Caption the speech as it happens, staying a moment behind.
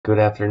Good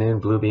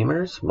afternoon,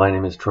 Bluebeamers. My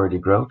name is Troy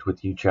DeGroat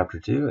with U Chapter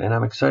 2, and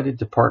I'm excited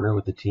to partner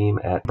with the team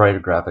at Brighter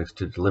Graphics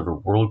to deliver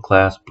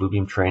world-class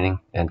Bluebeam training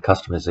and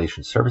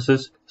customization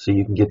services so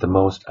you can get the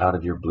most out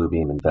of your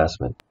Bluebeam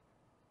investment.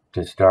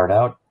 To start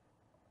out,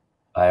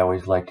 I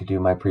always like to do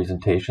my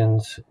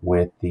presentations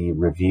with the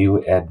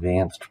Revu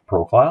Advanced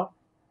profile,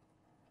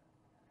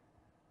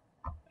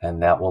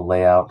 and that will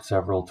lay out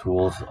several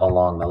tools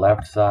along the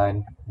left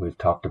side. We've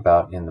talked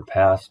about in the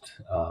past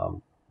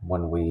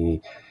when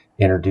we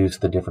introduce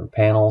the different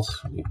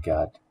panels. We've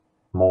got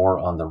more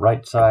on the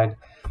right side.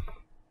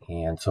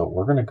 And so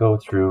we're going to go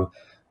through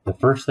the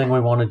first thing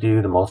we want to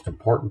do. The most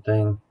important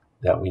thing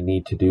that we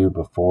need to do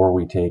before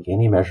we take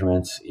any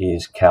measurements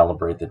is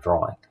calibrate the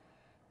drawing.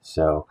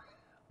 So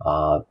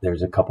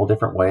there's a couple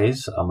different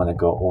ways. I'm going to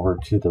go over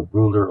to the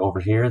ruler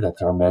over here.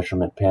 That's our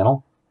measurement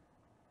panel.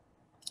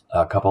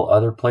 A couple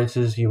other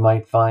places you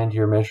might find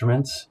your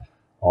measurements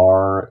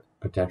are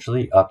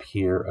potentially up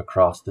here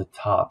across the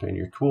top in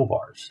your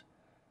toolbars.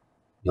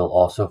 You'll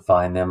also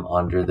find them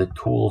under the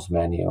Tools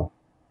menu.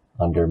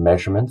 Under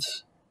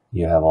Measurements,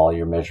 you have all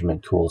your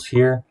measurement tools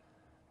here.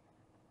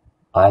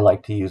 I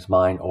like to use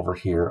mine over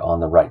here on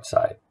the right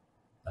side.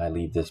 I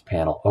leave this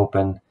panel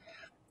open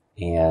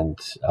and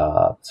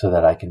so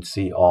that I can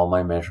see all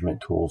my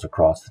measurement tools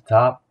across the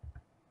top.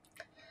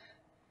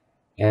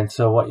 And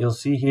so what you'll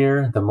see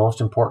here, the most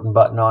important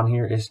button on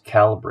here is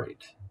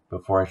Calibrate.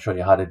 Before I show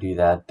you how to do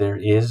that, there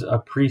is a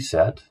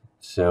preset.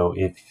 So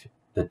if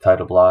the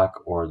title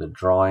block or the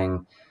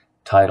drawing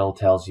title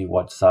tells you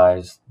what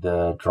size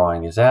the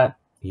drawing is at,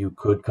 you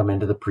could come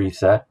into the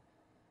preset,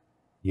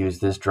 use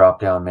this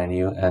drop-down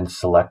menu, and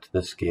select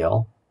the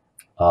scale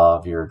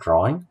of your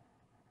drawing,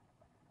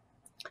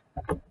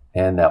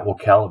 and that will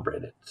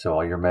calibrate it. So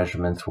all your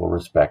measurements will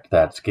respect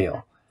that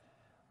scale.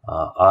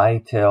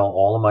 I tell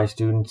all of my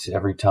students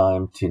every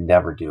time to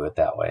never do it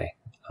that way.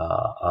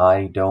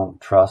 I don't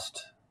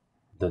trust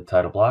the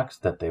title blocks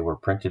that they were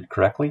printed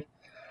correctly.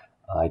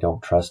 I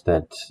don't trust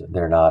that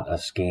they're not a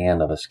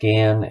scan of a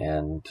scan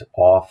and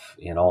off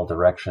in all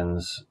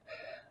directions.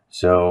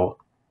 So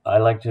I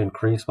like to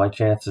increase my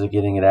chances of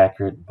getting it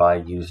accurate by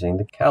using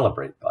the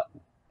Calibrate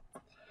button.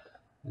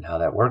 And how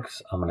that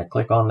works, I'm going to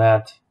click on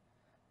that.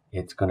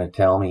 It's going to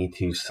tell me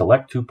to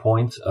select 2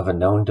 points of a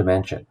known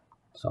dimension.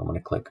 So I'm going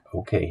to click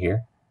OK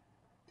here.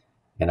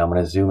 And I'm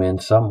going to zoom in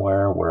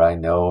somewhere where I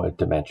know a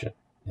dimension.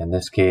 In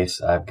this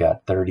case, I've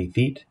got 30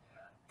 feet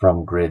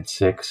from grid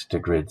 6 to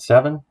grid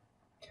 7.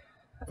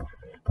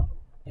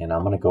 And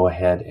I'm going to go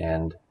ahead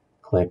and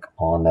click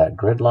on that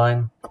grid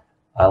line.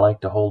 I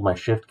like to hold my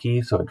shift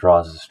key so it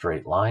draws a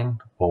straight line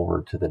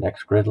over to the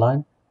next grid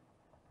line.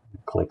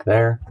 Click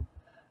there,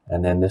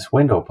 and then this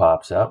window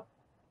pops up,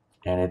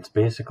 and it's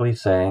basically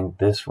saying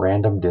this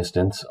random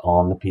distance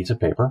on the piece of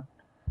paper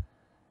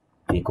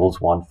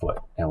equals 1 foot.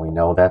 And we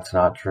know that's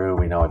not true.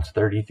 We know it's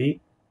 30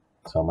 feet.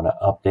 So I'm going to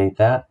update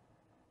that.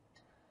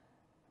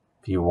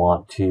 If you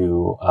want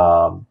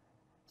to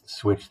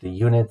switch the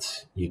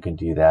units, you can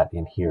do that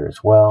in here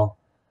as well,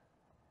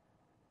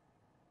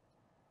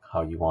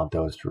 how you want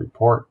those to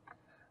report.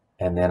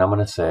 And then I'm going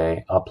to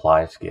say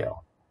apply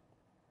scale.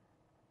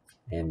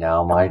 And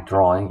now my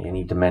drawing,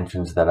 any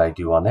dimensions that I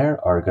do on there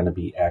are going to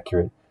be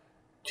accurate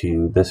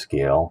to the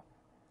scale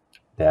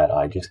that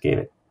I just gave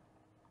it.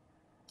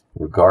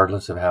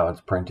 Regardless of how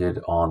it's printed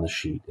on the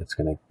sheet, it's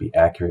going to be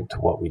accurate to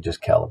what we just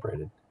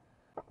calibrated.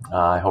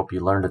 I hope you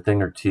learned a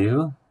thing or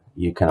two.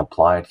 You can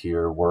apply it to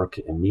your work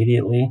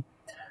immediately.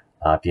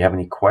 If you have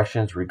any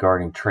questions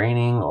regarding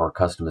training or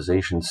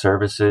customization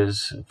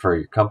services for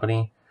your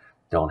company,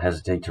 don't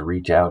hesitate to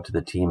reach out to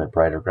the team at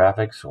Brighter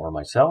Graphics or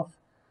myself.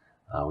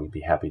 We'd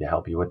be happy to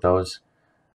help you with those.